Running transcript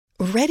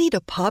Ready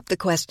to pop the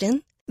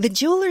question? The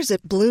jewelers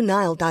at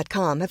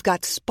BlueNile.com have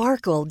got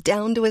sparkle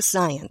down to a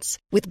science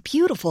with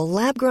beautiful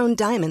lab-grown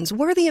diamonds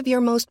worthy of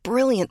your most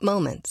brilliant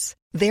moments.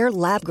 Their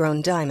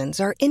lab-grown diamonds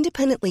are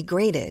independently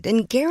graded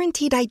and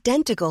guaranteed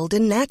identical to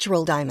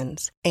natural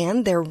diamonds,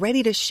 and they're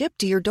ready to ship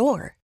to your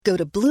door. Go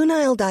to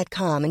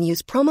BlueNile.com and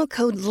use promo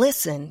code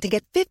LISTEN to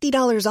get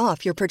 $50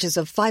 off your purchase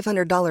of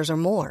 $500 or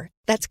more.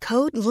 That's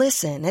code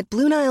LISTEN at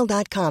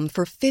BlueNile.com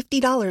for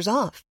 $50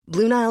 off.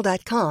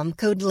 BlueNile.com,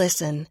 code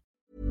LISTEN.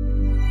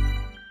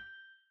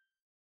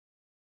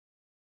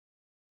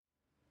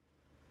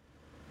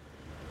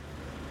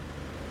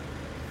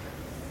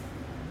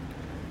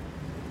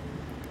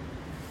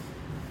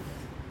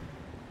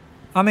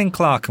 I'm in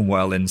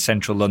Clerkenwell in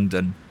central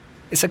London.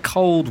 It's a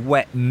cold,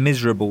 wet,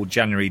 miserable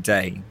January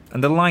day,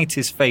 and the light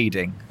is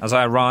fading as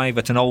I arrive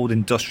at an old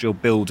industrial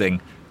building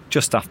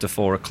just after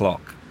 4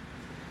 o'clock.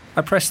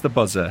 I press the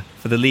buzzer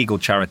for the legal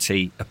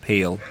charity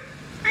Appeal.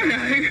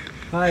 Hello.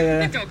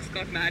 Hiya. The dog's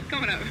gone mad.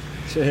 Come on over.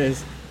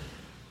 Cheers.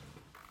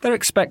 They're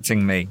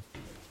expecting me,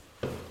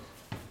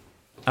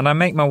 and I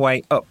make my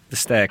way up the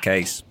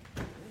staircase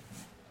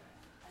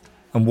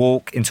and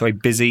walk into a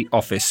busy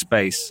office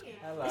space.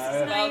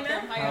 Hello.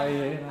 How are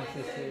you? Nice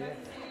to see you.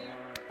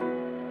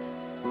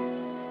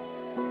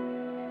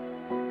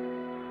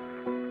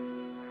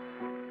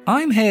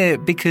 I'm here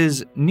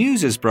because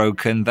news has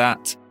broken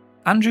that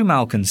Andrew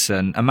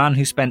Malkinson, a man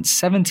who spent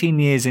 17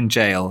 years in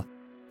jail,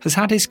 has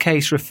had his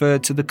case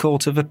referred to the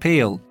Court of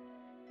Appeal.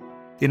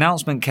 The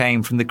announcement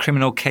came from the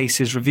Criminal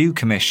Cases Review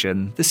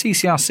Commission, the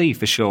CCRC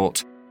for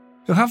short,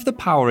 who have the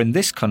power in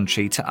this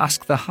country to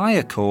ask the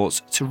higher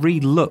courts to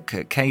re-look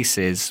at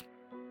cases.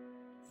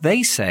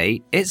 They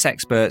say its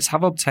experts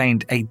have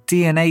obtained a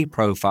DNA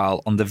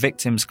profile on the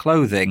victim's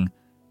clothing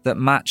that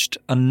matched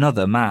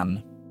another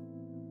man.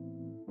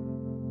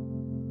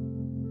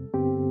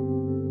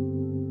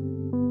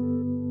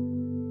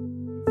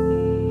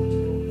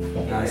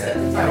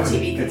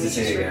 Good to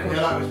see you again.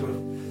 Yeah, that was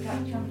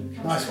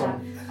good. Nice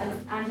one.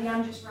 Andy,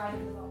 I'm just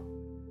riding along.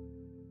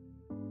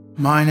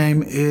 My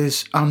name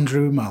is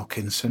Andrew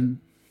Malkinson.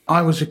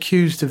 I was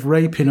accused of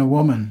raping a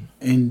woman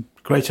in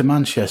Greater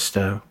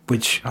Manchester,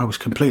 which I was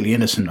completely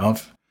innocent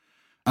of.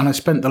 And I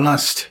spent the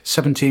last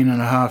 17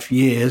 and a half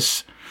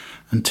years,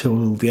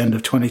 until the end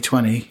of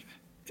 2020,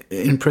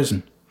 in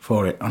prison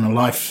for it, on a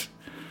life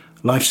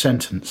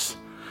sentence.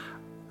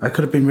 I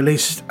could have been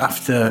released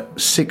after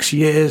 6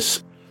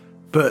 years,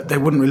 but they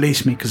wouldn't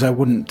release me because I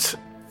wouldn't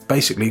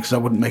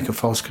make a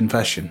false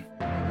confession.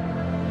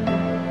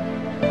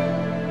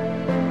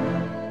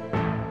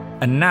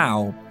 And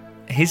now,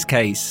 his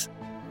case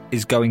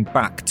is going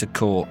back to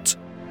court.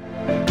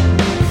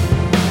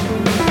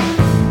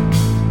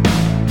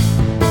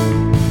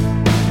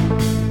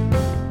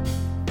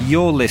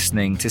 You're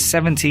listening to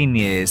 17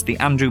 Years, the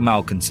Andrew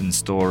Malkinson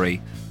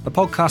Story, a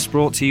podcast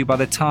brought to you by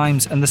The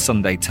Times and The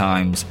Sunday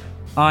Times.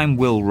 I'm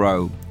Will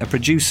Rowe, a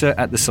producer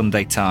at The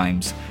Sunday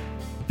Times.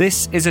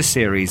 This is a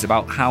series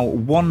about how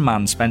one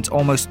man spent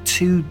almost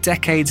 2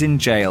 decades in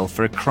jail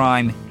for a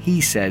crime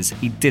he says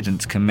he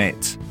didn't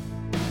commit.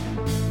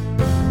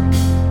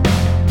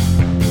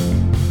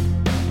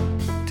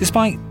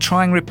 Despite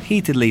trying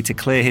repeatedly to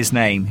clear his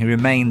name, he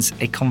remains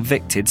a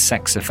convicted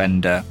sex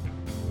offender.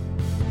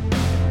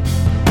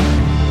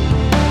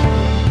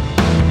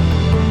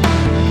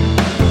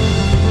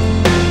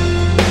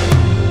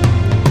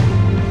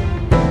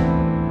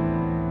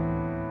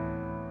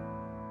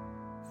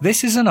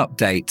 This is an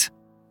update,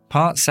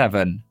 Part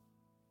 7,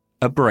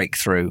 A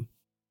Breakthrough.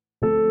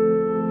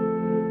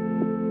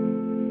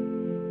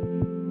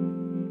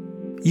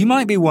 You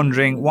might be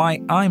wondering why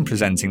I'm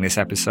presenting this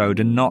episode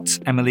and not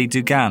Emily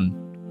Dugan.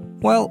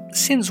 Well,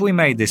 since we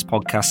made this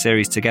podcast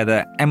series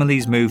together,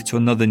 Emily's moved to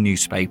another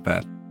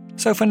newspaper.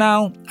 So for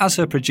now, as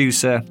her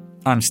producer,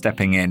 I'm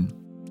stepping in.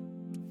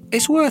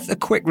 It's worth a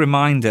quick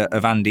reminder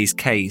of Andy's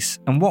case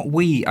and what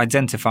we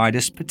identified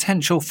as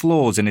potential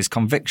flaws in his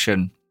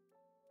conviction.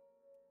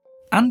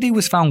 Andy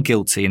was found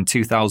guilty in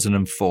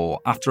 2004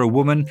 after a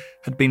woman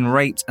had been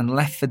raped and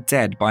left for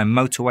dead by a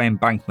motorway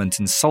embankment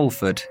in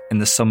Salford in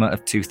the summer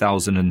of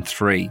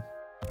 2003.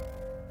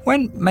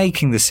 When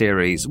making the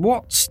series,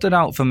 what stood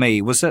out for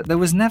me was that there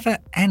was never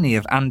any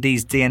of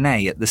Andy's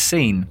DNA at the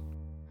scene.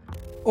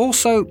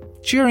 Also,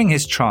 during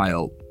his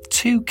trial,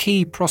 2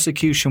 key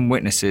prosecution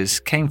witnesses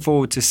came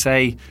forward to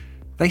say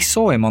they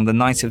saw him on the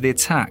night of the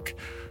attack,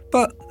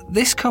 but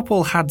this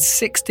couple had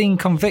 16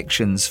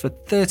 convictions for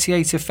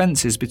 38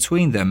 offences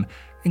between them,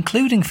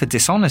 including for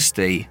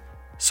dishonesty,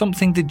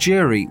 something the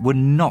jury were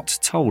not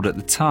told at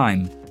the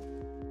time.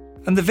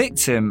 And the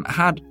victim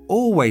had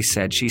always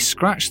said she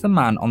scratched the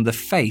man on the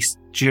face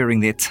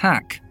during the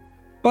attack.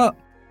 But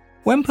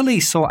when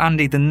police saw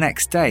Andy the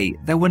next day,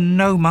 there were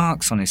no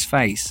marks on his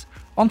face.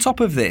 On top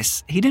of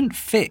this, he didn't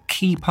fit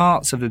key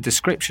parts of the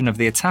description of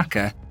the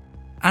attacker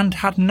and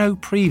had no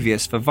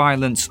previous for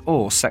violence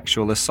or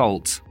sexual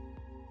assault.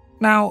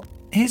 Now,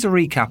 here's a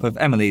recap of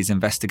Emily's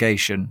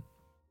investigation.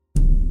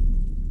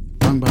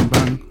 Bang, bang,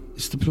 bang.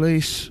 It's the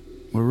police.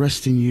 We're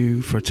arresting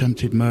you for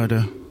attempted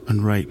murder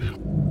and rape.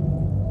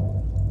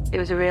 It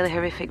was a really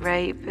horrific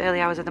rape, early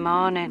hours of the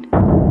morning.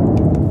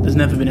 There's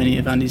never been any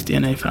of Andy's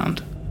DNA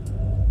found.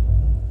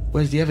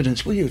 Where's the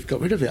evidence? Well, you've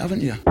got rid of it,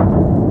 haven't you?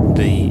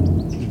 The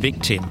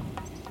victim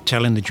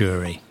telling the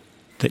jury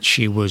that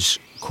she was,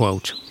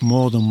 quote,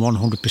 more than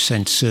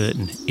 100%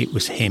 certain it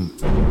was him.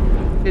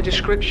 The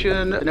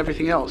description and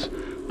everything else,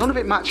 none of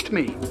it matched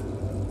me.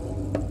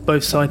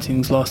 Both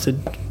sightings lasted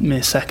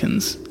mere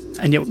seconds,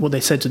 and yet what they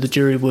said to the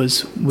jury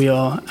was, we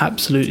are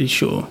absolutely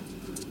sure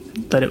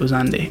that it was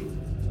Andy.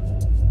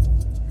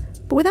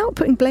 But without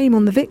putting blame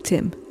on the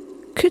victim,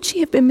 could she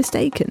have been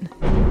mistaken?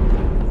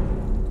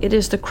 It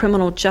is the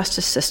criminal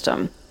justice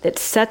system that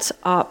sets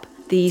up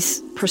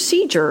these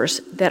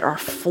procedures that are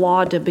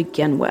flawed to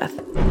begin with.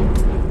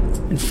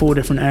 In 4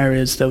 different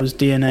areas, there was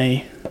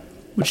DNA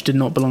which did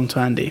not belong to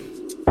Andy.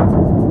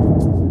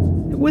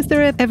 Was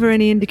there ever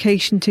any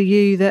indication to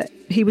you that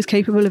he was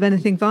capable of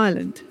anything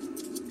violent?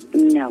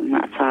 No,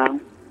 not at all.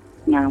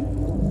 No.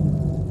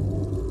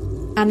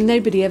 And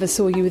nobody ever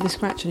saw you with a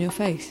scratch on your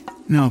face?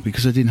 No,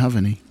 because I didn't have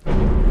any.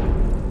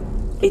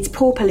 It's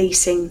poor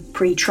policing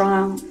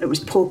pre-trial, it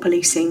was poor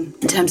policing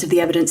in terms of the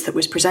evidence that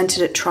was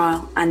presented at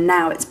trial, and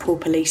now it's poor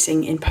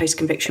policing in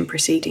post-conviction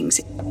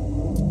proceedings.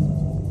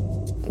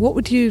 What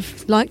would you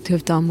have liked to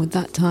have done with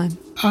that time?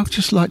 I would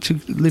just like to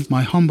live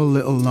my humble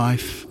little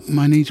life.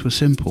 My needs were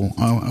simple.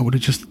 I would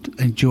have just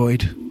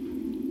enjoyed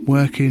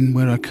working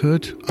where I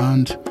could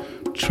and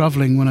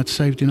travelling when I'd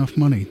saved enough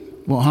money.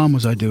 What harm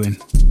was I doing?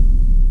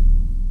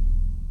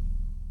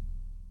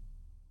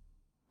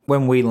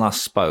 When we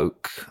last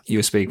spoke, you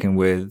were speaking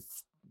with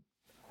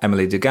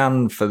Emily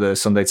Dugan for the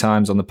Sunday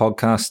Times on the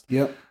podcast.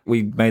 Yep.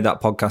 We made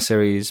that podcast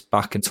series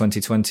back in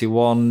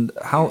 2021.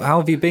 How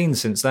have you been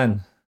since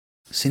then?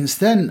 Since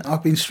then,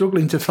 I've been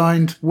struggling to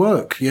find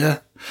work, yeah.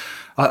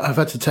 I've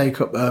had to take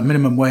up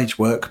minimum wage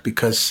work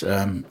because,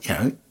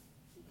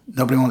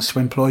 nobody wants to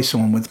employ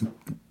someone with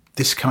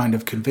this kind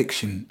of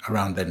conviction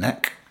around their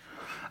neck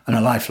and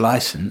a life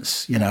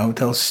licence. They'll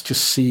just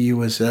see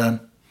you as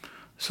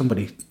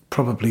somebody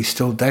probably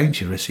still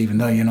dangerous, even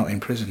though you're not in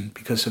prison,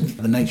 because of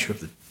the nature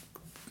of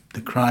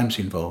the crimes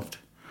involved.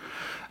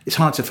 It's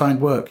hard to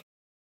find work.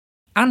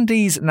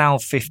 Andy's now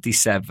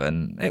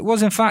 57. It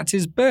was, in fact,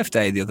 his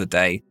birthday the other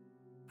day,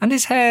 and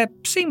his hair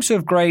seems to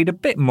have greyed a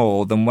bit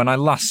more than when I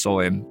last saw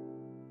him.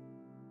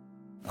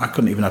 I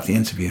couldn't even have the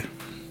interview,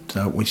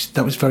 that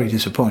was very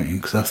disappointing,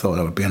 because I thought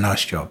that would be a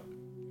nice job.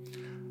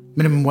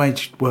 Minimum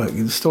wage work,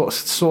 the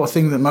sort of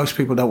thing that most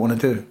people don't want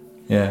to do.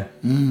 Yeah.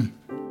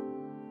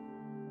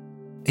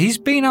 He's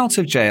been out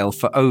of jail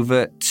for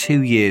over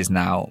 2 years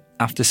now,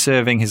 after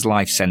serving his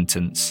life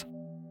sentence.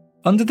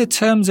 Under the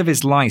terms of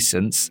his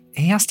licence,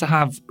 he has to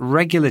have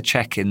regular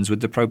check-ins with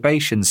the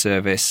probation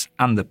service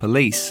and the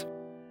police.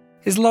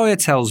 His lawyer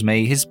tells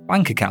me his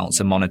bank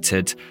accounts are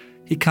monitored.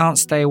 He can't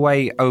stay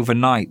away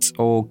overnight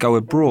or go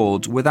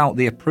abroad without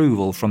the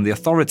approval from the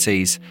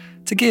authorities,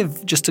 to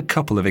give just a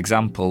couple of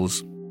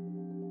examples.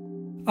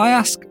 I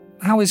ask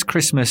how his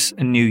Christmas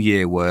and New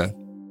Year were.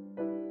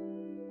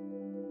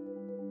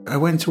 I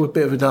went to a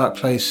bit of a dark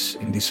place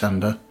in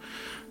December,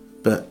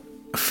 but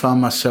found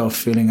myself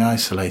feeling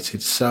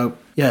isolated. So,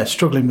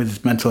 struggling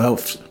with mental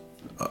health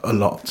a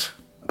lot.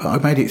 But I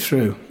made it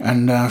through,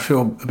 and I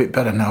feel a bit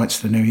better now. It's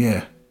the new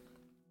year.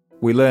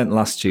 We learnt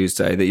last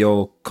Tuesday that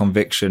your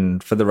conviction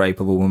for the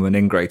rape of a woman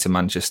in Greater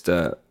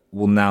Manchester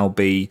will now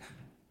be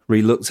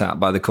re-looked at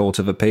by the Court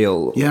of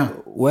Appeal. Yeah.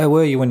 Where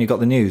were you when you got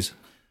the news?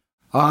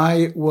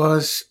 I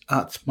was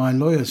at my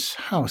lawyer's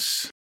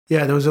house.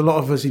 Yeah, there was a lot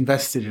of us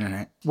invested in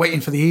it, waiting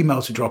for the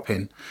email to drop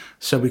in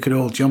so we could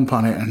all jump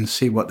on it and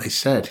see what they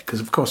said, because,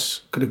 of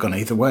course, could have gone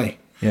either way.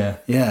 Yeah.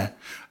 Yeah.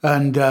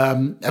 And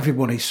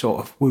everybody sort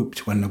of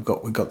whooped when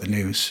we got the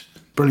news.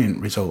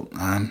 Brilliant result.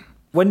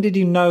 When did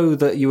you know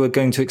that you were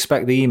going to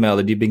expect the email?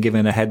 Had you been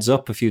given a heads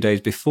up a few days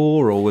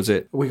before, or was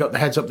it? We got the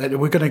heads up that they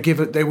were going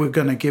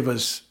to give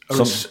us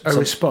a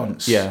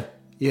response. Yeah.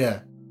 Yeah.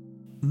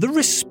 The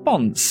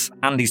response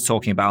Andy's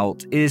talking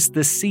about is the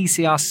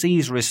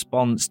CCRC's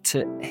response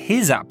to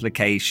his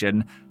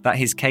application that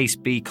his case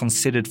be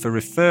considered for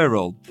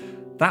referral.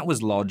 That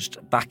was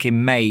lodged back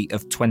in May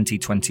of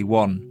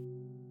 2021.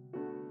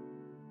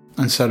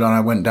 And so then I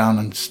went down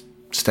and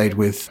stayed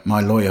with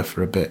my lawyer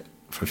for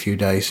a few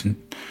days,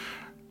 and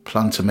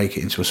planned to make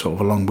it into a sort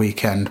of a long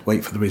weekend,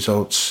 wait for the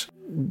results.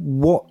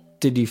 What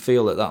did you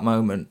feel at that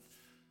moment?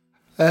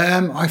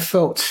 I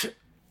felt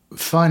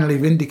finally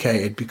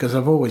vindicated, because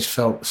I've always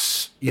felt,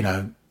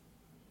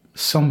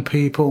 some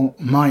people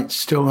might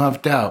still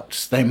have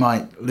doubts. They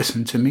might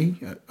listen to me,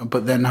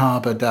 but then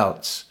harbour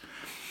doubts.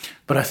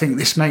 But I think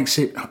this makes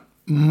it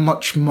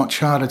much, much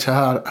harder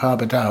to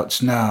harbour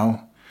doubts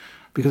now,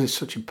 because it's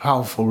such a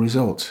powerful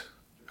result.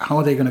 How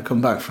are they going to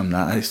come back from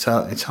that? It's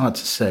hard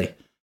to say.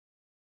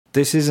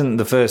 This isn't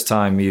the first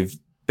time you've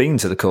been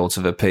to the Court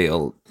of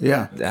Appeal.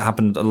 Yeah. It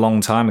happened a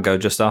long time ago,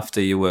 just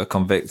after you were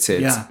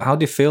convicted. Yeah. How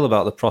do you feel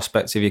about the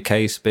prospect of your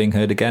case being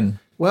heard again?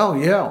 Well,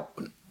 yeah,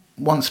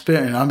 once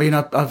bitten. I mean,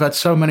 I've had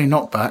so many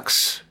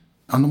knockbacks.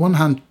 On the one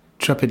hand,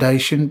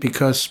 trepidation,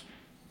 because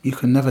you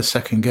can never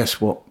second guess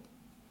what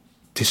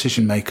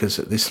decision makers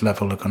at this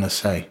level are going to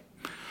say.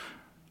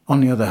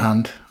 On the other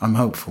hand, I'm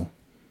hopeful.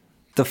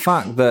 The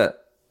fact that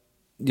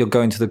you're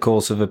going to the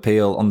Court of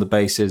Appeal on the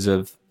basis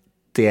of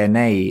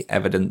DNA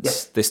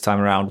evidence this time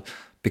around,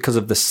 because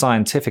of the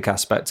scientific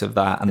aspect of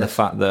that and the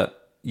fact that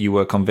you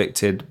were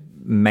convicted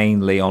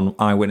mainly on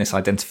eyewitness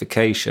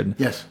identification,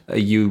 are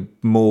you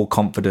more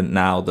confident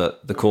now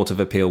that the Court of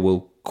Appeal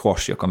will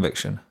quash your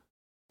conviction?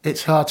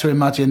 It's hard to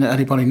imagine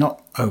anybody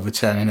not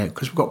overturning it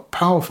because we've got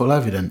powerful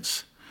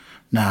evidence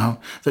now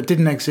that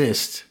didn't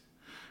exist.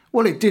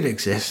 Well, it did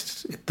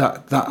exist.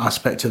 That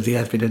aspect of the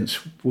evidence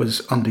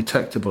was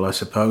undetectable, I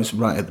suppose,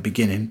 right at the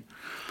beginning.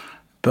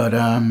 But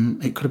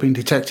it could have been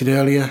detected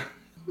earlier.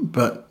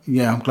 But,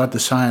 yeah, I'm glad the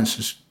science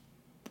has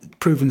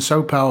proven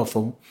so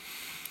powerful.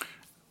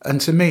 And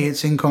to me,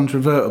 it's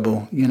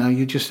incontrovertible. You know,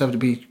 you just have to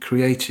be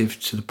creative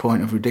to the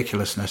point of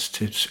ridiculousness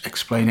to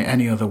explain it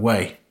any other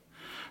way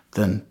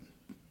than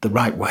the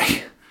right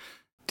way.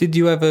 Did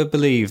you ever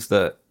believe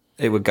that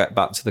it would get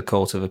back to the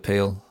Court of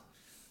Appeal?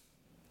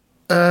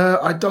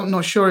 I'm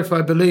not sure if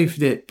I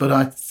believed it, but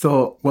I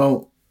thought,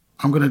 well,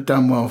 I'm going to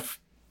damn well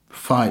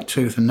fight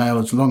tooth and nail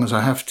as long as I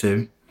have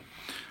to.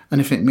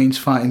 And if it means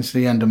fighting to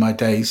the end of my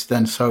days,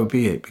 then so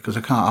be it, because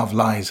I can't have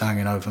lies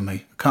hanging over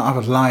me. I can't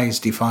have lies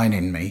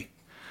defining me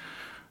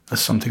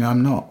as something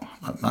I'm not.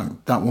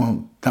 That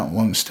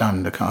won't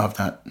stand. I can't have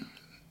that.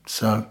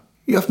 So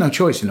you have no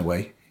choice in a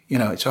way. You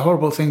know, it's a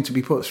horrible thing to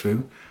be put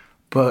through,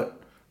 but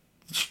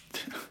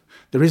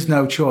there is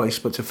no choice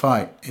but to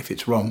fight if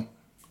it's wrong.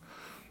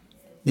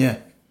 Yeah.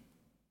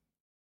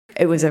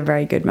 It was a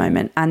very good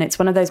moment. And it's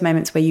one of those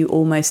moments where you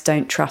almost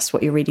don't trust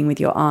what you're reading with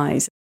your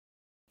eyes.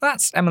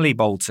 That's Emily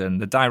Bolton,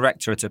 the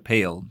director at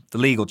Appeal, the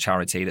legal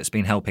charity that's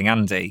been helping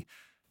Andy.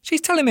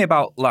 She's telling me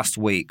about last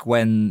week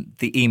when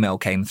the email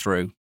came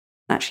through.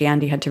 Actually,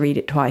 Andy had to read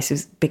it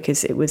twice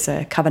because it was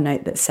a cover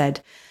note that said,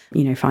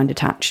 you know, find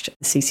attached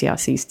the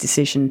CCRC's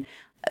decision,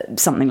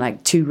 something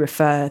like to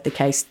refer the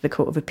case to the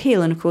Court of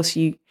Appeal. And of course,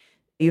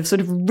 you're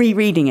sort of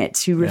rereading it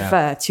to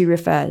refer,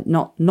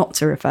 not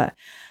to refer.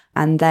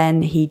 And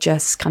then he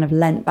just kind of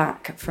leant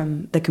back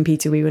from the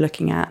computer we were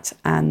looking at,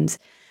 and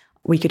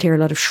we could hear a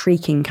lot of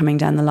shrieking coming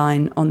down the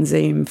line on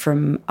Zoom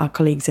from our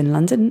colleagues in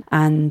London.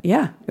 And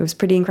yeah, it was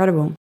pretty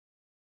incredible.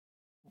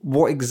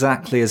 What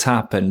exactly has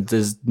happened?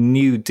 There's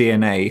new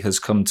DNA has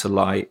come to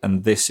light,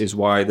 and this is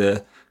why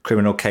the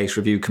Criminal Case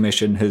Review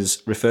Commission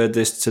has referred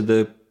this to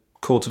the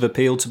Court of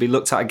Appeal to be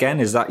looked at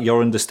again. Is that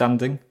your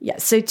understanding? Yeah,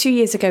 so 2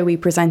 years ago we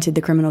presented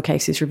the Criminal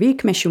Cases Review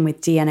Commission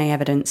with DNA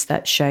evidence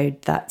that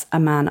showed that a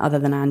man other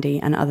than Andy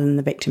and other than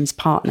the victim's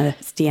partner's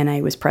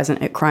DNA was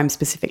present at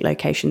crime-specific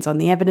locations on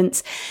the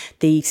evidence.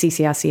 The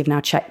CCRC have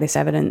now checked this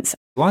evidence.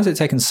 Why has it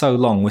taken so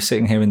long? We're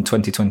sitting here in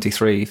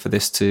 2023 for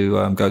this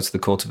to go to the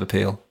Court of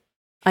Appeal.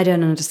 I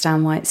don't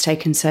understand why it's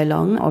taken so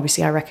long.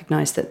 Obviously, I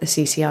recognise that the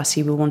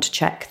CCRC will want to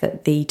check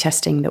that the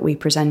testing that we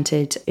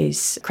presented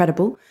is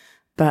credible,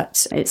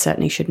 but it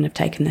certainly shouldn't have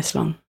taken this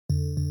long.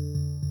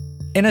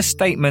 In a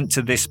statement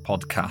to this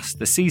podcast,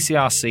 the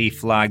CCRC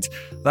flagged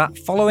that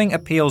following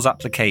Appeal's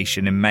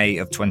application in May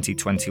of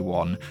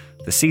 2021,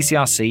 the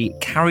CCRC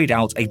carried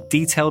out a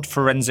detailed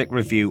forensic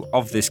review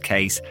of this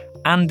case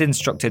and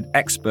instructed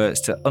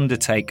experts to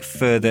undertake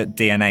further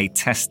DNA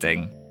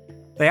testing.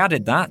 They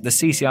added that the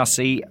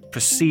CCRC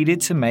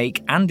proceeded to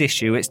make and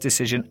issue its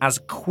decision as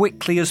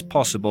quickly as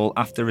possible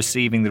after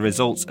receiving the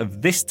results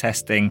of this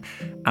testing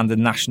and the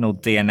National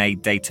DNA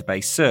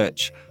Database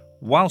search,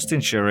 whilst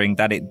ensuring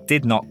that it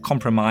did not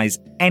compromise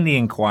any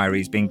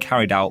inquiries being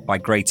carried out by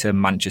Greater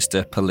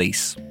Manchester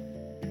Police.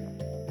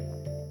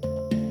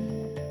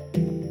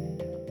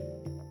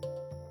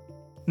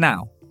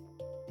 Now,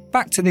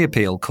 back to the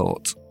appeal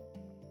court.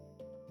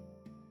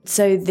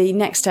 So the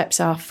next steps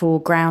are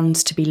for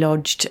grounds to be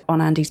lodged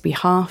on Andy's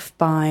behalf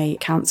by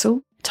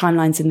counsel.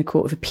 Timelines in the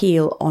Court of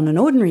Appeal on an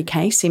ordinary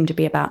case seem to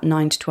be about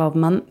 9 to 12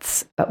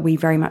 months, but we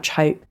very much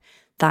hope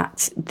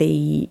that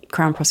the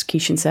Crown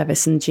Prosecution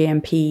Service and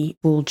GMP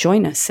will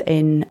join us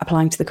in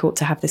applying to the court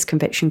to have this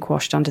conviction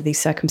quashed under these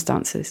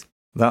circumstances.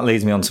 That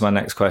leads me on to my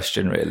next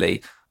question,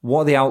 really.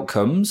 What are the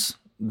outcomes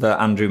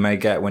that Andrew may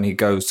get when he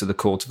goes to the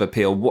Court of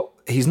Appeal?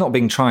 He's not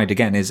being tried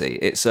again, is he?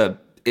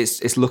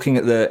 It's looking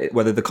at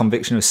whether the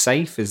conviction is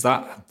safe. Is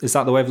that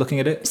the way of looking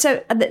at it?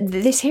 So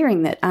this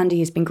hearing that Andy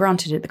has been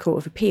granted at the Court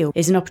of Appeal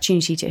is an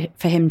opportunity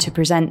for him to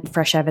present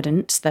fresh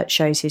evidence that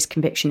shows his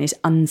conviction is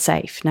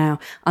unsafe. Now,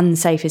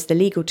 unsafe is the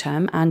legal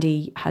term.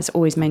 Andy has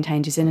always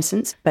maintained his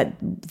innocence, but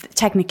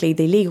technically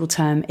the legal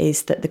term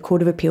is that the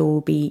Court of Appeal will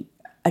be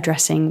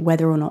addressing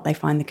whether or not they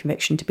find the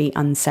conviction to be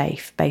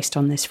unsafe based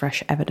on this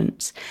fresh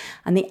evidence.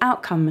 And the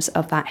outcomes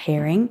of that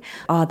hearing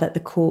are that the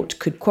court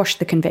could quash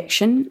the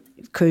conviction,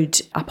 could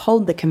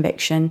uphold the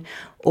conviction,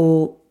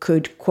 or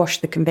could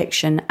quash the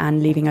conviction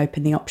and leaving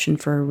open the option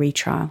for a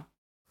retrial.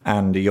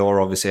 And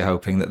you're obviously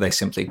hoping that they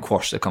simply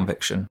quash the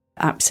conviction.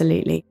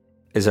 Absolutely.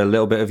 Is there a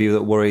little bit of you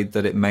that worried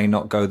that it may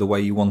not go the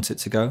way you want it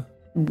to go?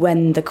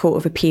 When the Court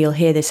of Appeal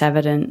hear this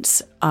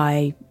evidence,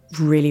 I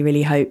really,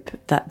 really hope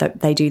that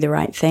they do the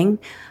right thing.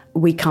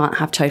 We can't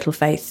have total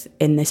faith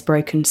in this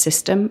broken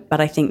system,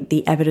 but I think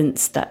the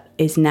evidence that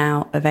is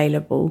now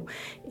available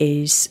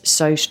is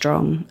so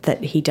strong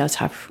that he does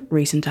have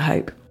reason to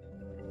hope.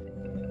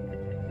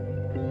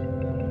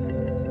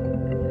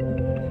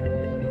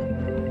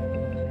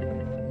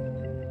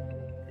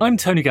 I'm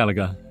Tony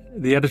Gallagher,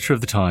 the editor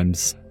of The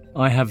Times.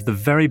 I have the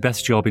very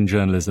best job in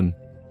journalism.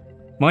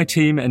 My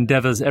team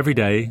endeavours every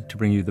day to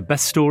bring you the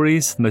best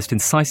stories, the most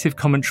incisive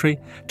commentary,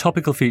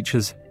 topical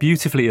features,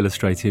 beautifully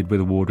illustrated with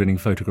award-winning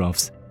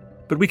photographs.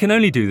 But we can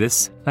only do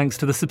this thanks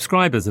to the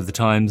subscribers of The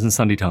Times and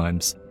Sunday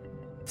Times.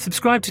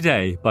 Subscribe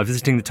today by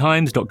visiting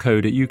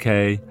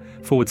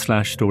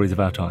thetimes.co.uk/stories of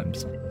our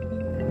times.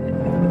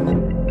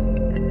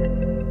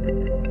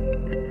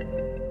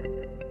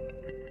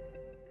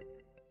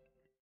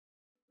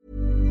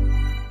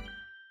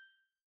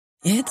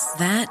 It's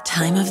that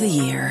time of the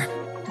year.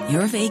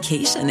 Your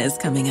vacation is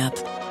coming up.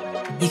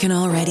 You can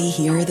already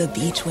hear the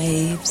beach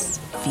waves,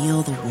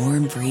 feel the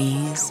warm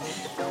breeze,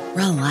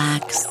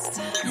 relax,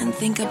 and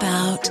think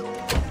about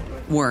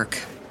work.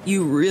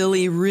 You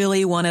really,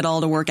 really want it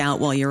all to work out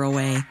while you're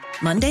away.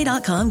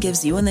 Monday.com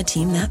gives you and the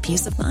team that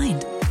peace of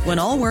mind. When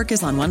all work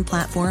is on one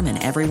platform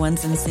and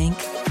everyone's in sync,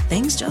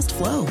 things just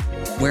flow.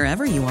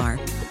 Wherever you are,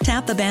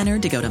 tap the banner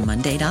to go to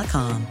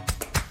Monday.com.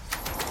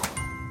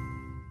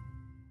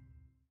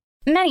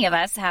 Many of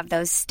us have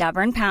those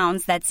stubborn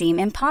pounds that seem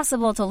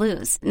impossible to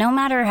lose, no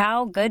matter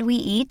how good we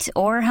eat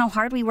or how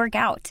hard we work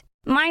out.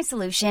 My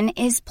solution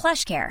is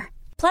PlushCare.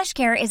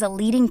 PlushCare is a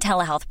leading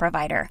telehealth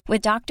provider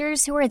with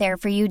doctors who are there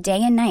for you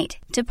day and night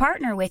to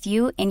partner with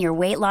you in your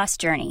weight loss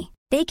journey.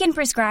 They can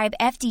prescribe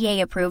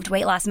FDA-approved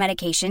weight loss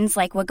medications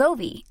like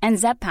Wegovy and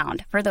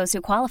Zepbound for those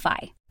who qualify.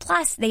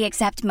 Plus, they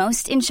accept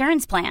most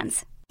insurance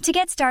plans. To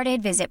get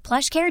started, visit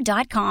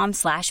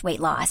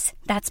plushcare.com/weightloss.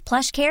 That's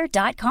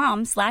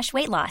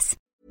plushcare.com/weightloss.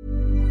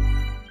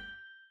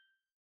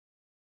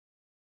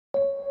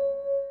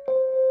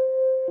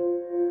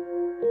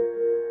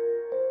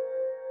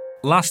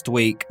 Last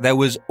week, there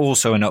was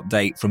also an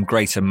update from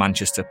Greater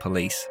Manchester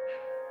Police.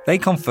 They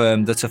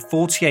confirmed that a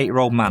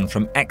 48-year-old man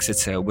from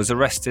Exeter was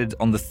arrested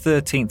on the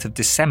 13th of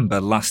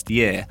December last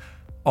year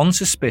on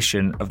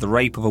suspicion of the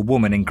rape of a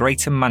woman in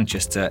Greater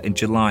Manchester in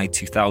July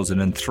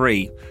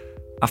 2003.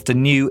 After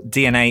new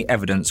DNA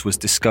evidence was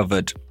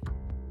discovered.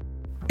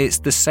 It's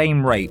the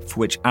same rape for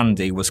which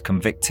Andy was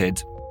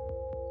convicted.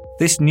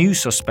 This new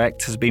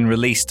suspect has been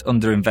released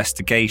under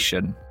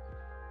investigation.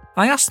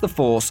 I asked the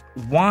force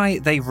why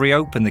they've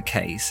reopened the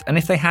case and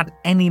if they had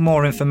any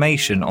more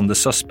information on the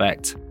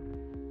suspect.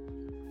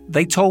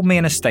 They told me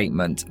in a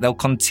statement they'll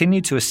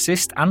continue to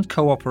assist and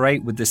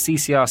cooperate with the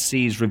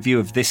CCRC's review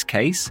of this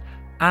case,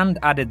 and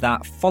added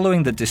that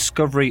following the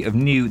discovery of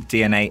new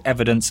DNA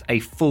evidence, a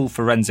full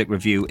forensic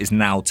review is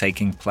now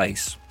taking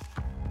place.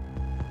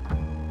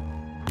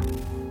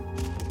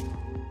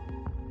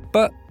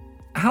 But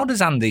how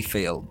does Andy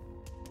feel?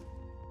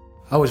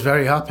 I was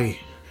very happy,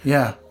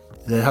 yeah.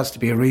 There has to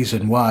be a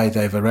reason why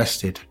they've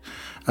arrested,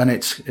 and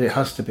it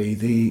has to be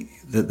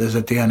that there's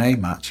a DNA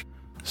match.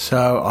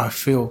 So I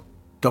feel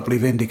doubly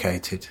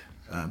vindicated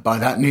by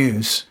that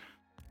news.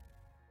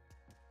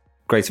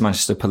 Greater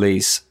Manchester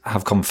Police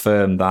have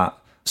confirmed that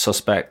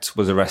suspect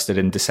was arrested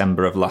in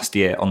December of last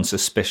year on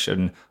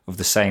suspicion of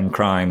the same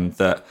crime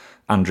that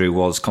Andrew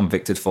was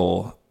convicted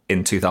for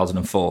in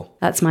 2004.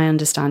 That's my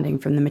understanding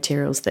from the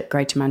materials that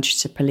Greater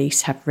Manchester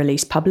Police have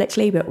released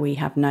publicly, but we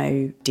have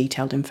no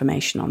detailed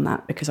information on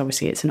that because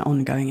obviously it's an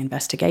ongoing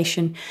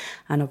investigation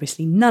and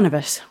obviously none of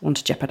us want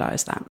to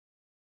jeopardise that.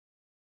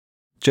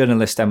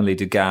 Journalist Emily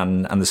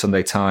Dugan and the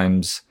Sunday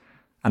Times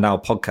and our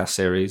podcast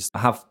series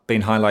have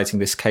been highlighting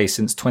this case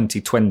since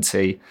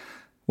 2020.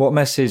 What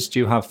message do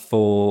you have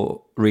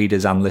for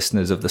readers and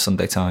listeners of the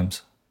Sunday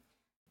Times?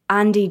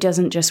 Andy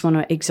doesn't just want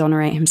to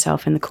exonerate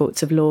himself in the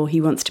courts of law,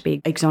 he wants to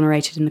be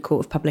exonerated in the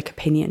court of public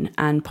opinion,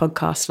 and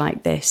podcasts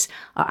like this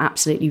are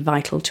absolutely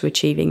vital to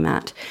achieving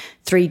that.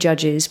 3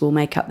 judges will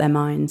make up their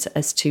minds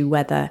as to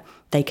whether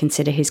they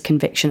consider his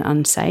conviction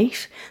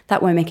unsafe.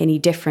 That won't make any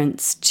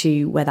difference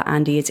to whether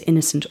Andy is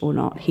innocent or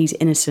not. He's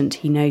innocent,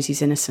 he knows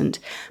he's innocent.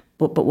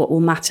 But what will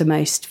matter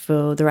most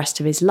for the rest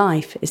of his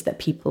life is that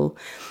people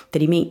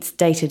that he meets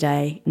day to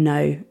day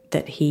know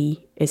that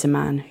he is a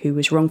man who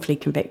was wrongfully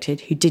convicted,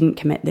 who didn't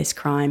commit this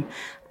crime,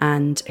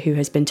 and who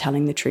has been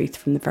telling the truth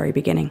from the very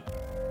beginning.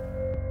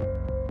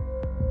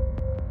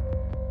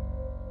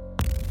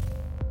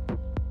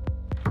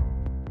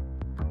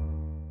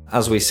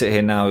 As we sit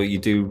here now, you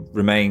do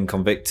remain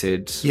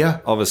convicted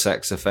of a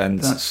sex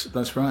offence.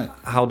 That's right.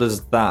 How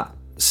does that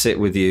sit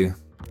with you?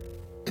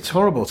 It's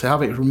horrible to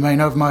have it remain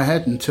over my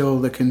head until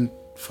they can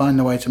find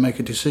a way to make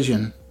a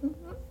decision,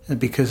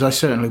 because I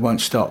certainly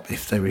won't stop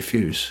if they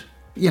refuse.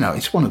 You know,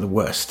 it's one of the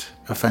worst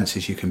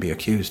offences you can be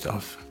accused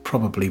of,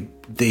 probably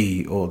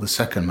the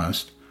second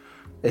most.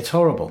 It's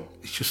horrible.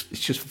 It's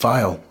just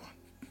vile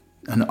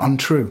and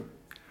untrue.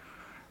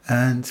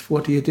 And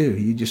what do?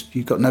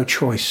 You've got no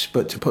choice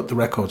but to put the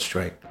record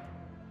straight.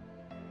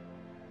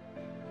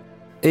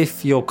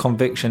 If your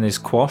conviction is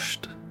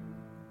quashed,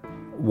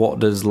 what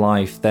does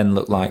life then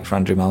look like for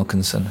Andrew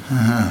Malkinson?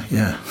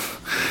 Yeah.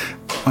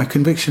 My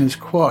conviction is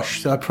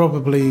quashed. I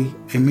probably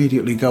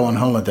immediately go on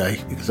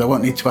holiday because I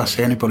won't need to ask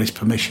anybody's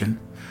permission,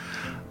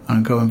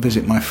 and go and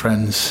visit my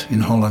friends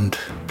in Holland,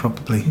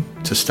 probably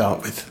to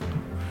start with.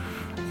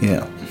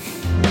 Yeah.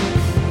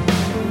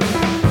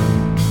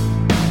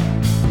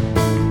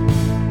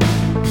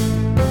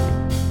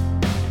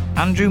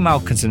 Andrew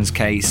Malkinson's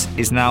case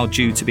is now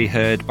due to be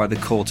heard by the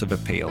Court of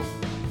Appeal.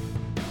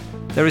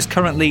 There is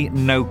currently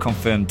no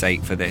confirmed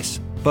date for this,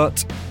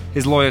 but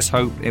his lawyers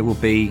hope it will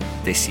be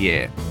this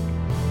year.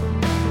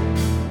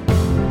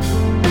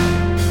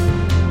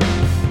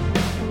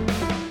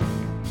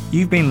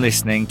 You've been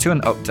listening to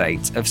an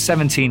update of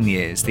 17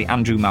 Years, the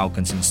Andrew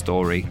Malkinson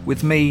story,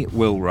 with me,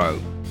 Will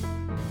Rowe.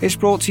 It's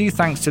brought to you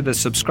thanks to the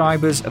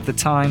subscribers of The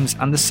Times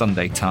and The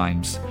Sunday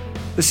Times.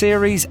 The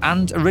series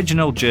and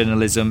original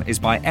journalism is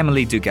by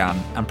Emily Dugan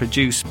and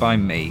produced by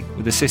me,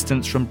 with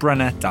assistance from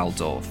Brenna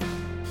Daldorf.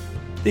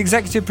 The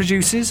executive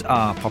producers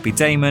are Poppy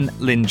Damon,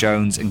 Lynn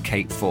Jones and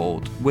Kate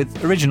Ford,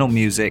 with original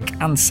music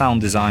and sound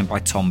design by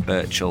Tom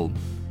Birchall.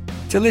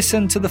 To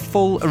listen to the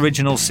full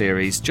original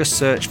series, just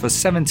search for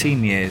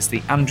 17 Years,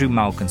 the Andrew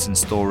Malkinson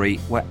story,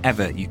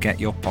 wherever you get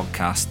your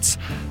podcasts.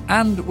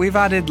 And we've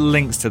added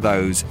links to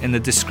those in the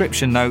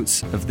description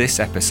notes of this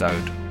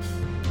episode.